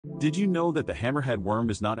Did you know that the hammerhead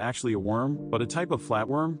worm is not actually a worm, but a type of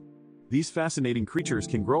flatworm? These fascinating creatures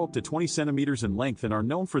can grow up to 20 centimeters in length and are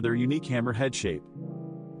known for their unique hammerhead shape.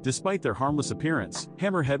 Despite their harmless appearance,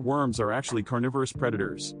 hammerhead worms are actually carnivorous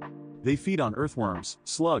predators. They feed on earthworms,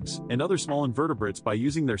 slugs, and other small invertebrates by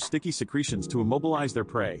using their sticky secretions to immobilize their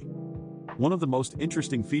prey. One of the most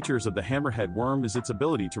interesting features of the hammerhead worm is its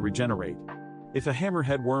ability to regenerate. If a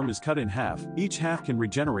hammerhead worm is cut in half, each half can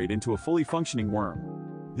regenerate into a fully functioning worm.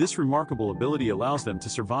 This remarkable ability allows them to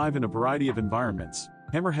survive in a variety of environments.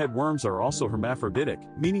 Hammerhead worms are also hermaphroditic,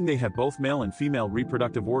 meaning they have both male and female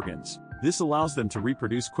reproductive organs. This allows them to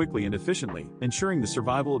reproduce quickly and efficiently, ensuring the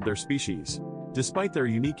survival of their species. Despite their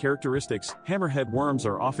unique characteristics, hammerhead worms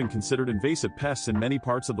are often considered invasive pests in many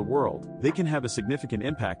parts of the world. They can have a significant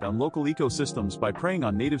impact on local ecosystems by preying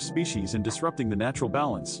on native species and disrupting the natural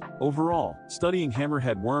balance. Overall, studying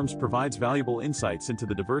hammerhead worms provides valuable insights into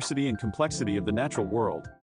the diversity and complexity of the natural world.